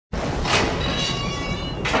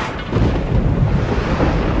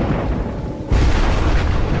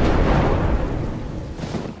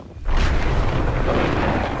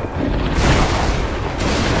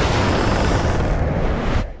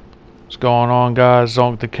going on, guys?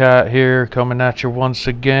 Zonk the Cat here, coming at you once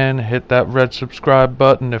again. Hit that red subscribe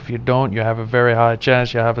button. If you don't, you have a very high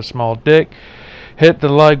chance you have a small dick. Hit the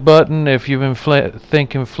like button if you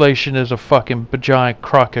think inflation is a fucking giant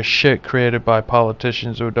crock of shit created by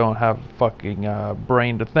politicians who don't have a fucking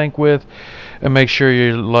brain to think with. And make sure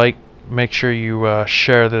you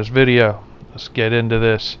share this video. Let's get into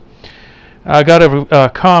this. I got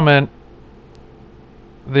a comment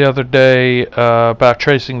the other day about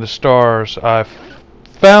tracing the stars. I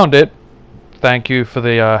found it. Thank you for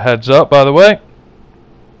the heads up, by the way.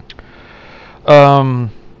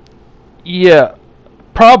 Yeah.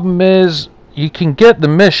 Problem is, you can get the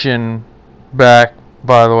mission back,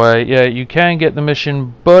 by the way. Yeah, you can get the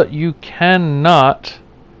mission, but you cannot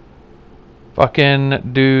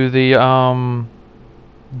fucking do the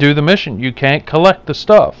mission. You can't collect the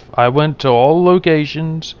stuff. I went to all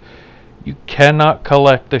locations. You cannot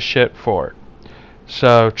collect the shit for it.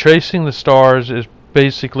 So tracing the stars is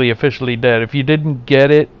basically officially dead. If you didn't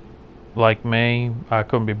get it, like me, I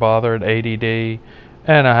couldn't be bothered, ADD,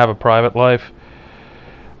 and I have a private life.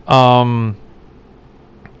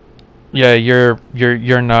 Yeah,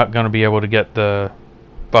 you're not gonna be able to get the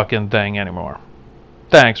fucking thing anymore.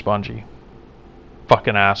 Thanks, Bungie.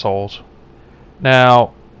 Fucking assholes.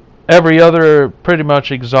 Now, every other pretty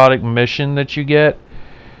much exotic mission that you get,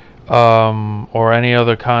 or any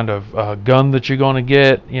other kind of gun that you're going to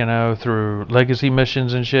get, you know, through legacy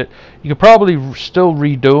missions and shit, you could probably still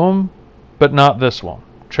redo them, but not this one.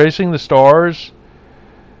 Tracing the stars,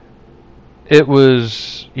 it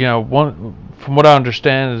was, you know, from what I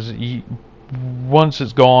understand is, once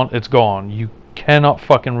it's gone, it's gone. You cannot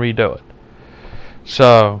fucking redo it.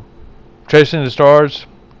 So, tracing the stars,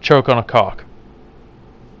 choke on a cock.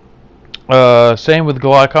 Same with the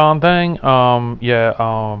Glycon thing.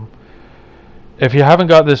 If you haven't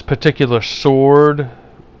got this particular sword,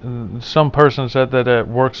 some person said that it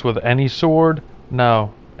works with any sword.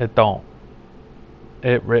 No, it don't.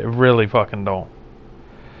 It really fucking don't.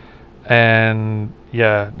 And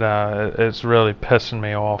yeah, it's really pissing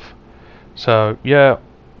me off. So yeah,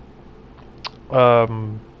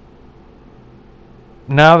 now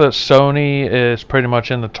that Sony is pretty much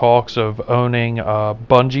in the talks of owning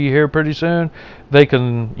Bungie here pretty soon, they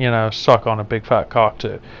can, you know, suck on a big fat cock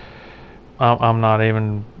too. I'm not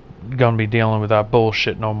even gonna be dealing with that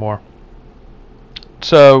bullshit no more.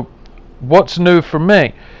 So, what's new for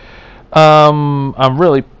me? I'm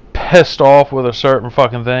really pissed off with a certain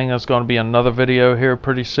fucking thing. That's gonna be another video here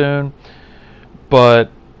pretty soon. But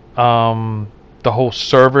the whole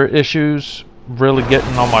server issues really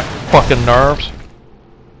getting on my fucking nerves.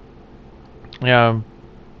 Yeah,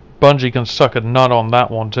 Bungie can suck a nut on that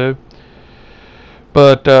one too.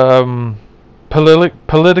 But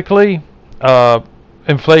politically,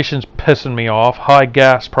 inflation's pissing me off. High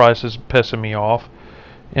gas prices pissing me off.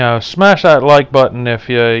 You know, smash that like button if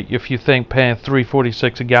you think paying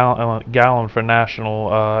 $3.46 a gallon for national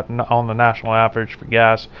on the national average for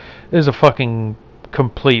gas is a fucking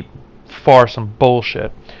complete farce and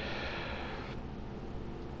bullshit.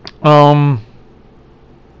 Other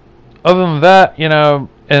than that, you know,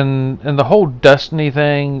 and the whole Destiny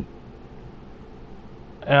thing,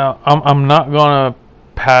 I'm not gonna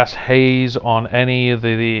pass haze on any of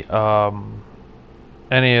the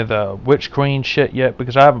Witch Queen shit yet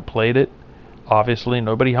because I haven't played it. Obviously,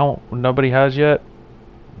 nobody has yet.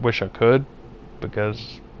 Wish I could,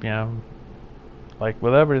 because, you know, like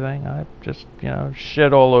with everything, I just, you know,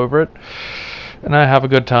 shit all over it, and I have a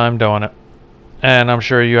good time doing it, and I'm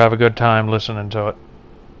sure you have a good time listening to it.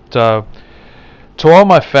 So, to all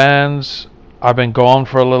my fans, I've been gone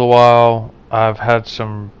for a little while. I've had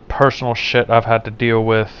some personal shit I've had to deal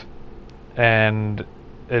with, and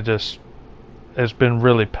it's been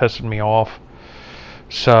really pissing me off.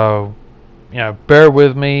 So, you know, bear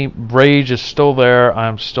with me. Rage is still there.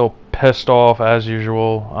 I'm still pissed off as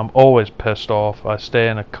usual. I'm always pissed off. I stay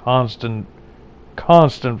in a constant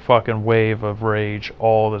fucking wave of rage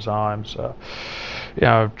all the time. So, you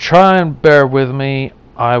know, try and bear with me.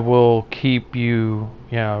 I will keep you,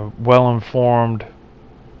 you know, well informed.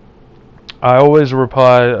 I always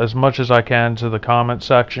reply as much as I can to the comment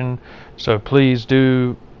section, so please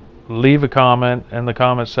do leave a comment in the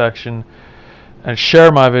comment section and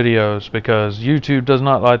share my videos, because YouTube does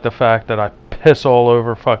not like the fact that I piss all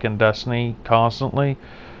over fucking Destiny constantly.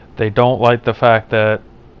 They don't like the fact that,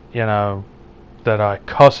 you know, that I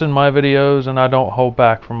cuss in my videos, and I don't hold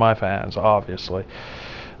back from my fans, obviously.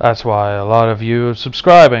 That's why a lot of you are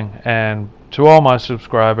subscribing, and to all my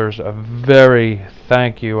subscribers, a very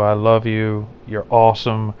thank you. I love you. You're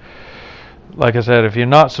awesome. Like I said, if you're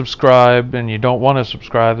not subscribed and you don't want to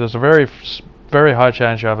subscribe, there's a very very high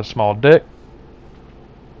chance you have a small dick.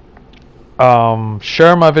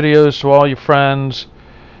 Share my videos to all your friends,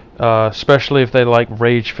 especially if they like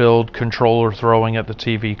rage-filled controller throwing at the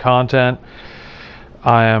TV content.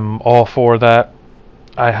 I am all for that.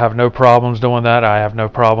 I have no problems doing that. I have no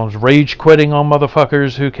problems rage quitting on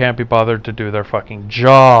motherfuckers who can't be bothered to do their fucking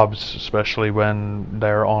jobs, especially when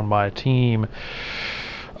they're on my team.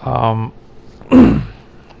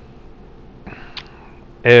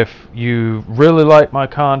 If you really like my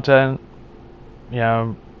content, you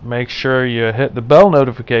know, make sure you hit the bell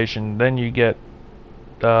notification. Then you get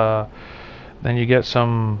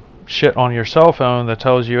some shit on your cell phone that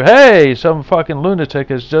tells you, hey, some fucking lunatic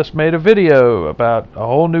has just made a video about a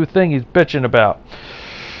whole new thing he's bitching about.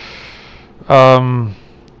 I'm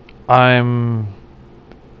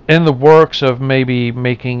in the works of maybe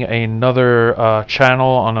making another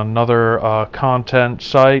channel on another content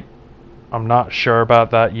site. I'm not sure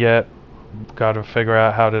about that yet. Got to figure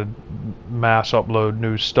out how to mass upload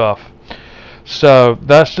new stuff. So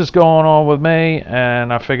that's just going on with me,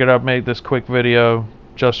 and I figured I'd make this quick video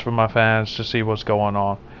just for my fans to see what's going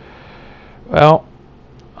on. Well,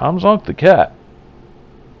 I'm Zonk the Cat,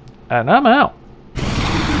 and I'm out.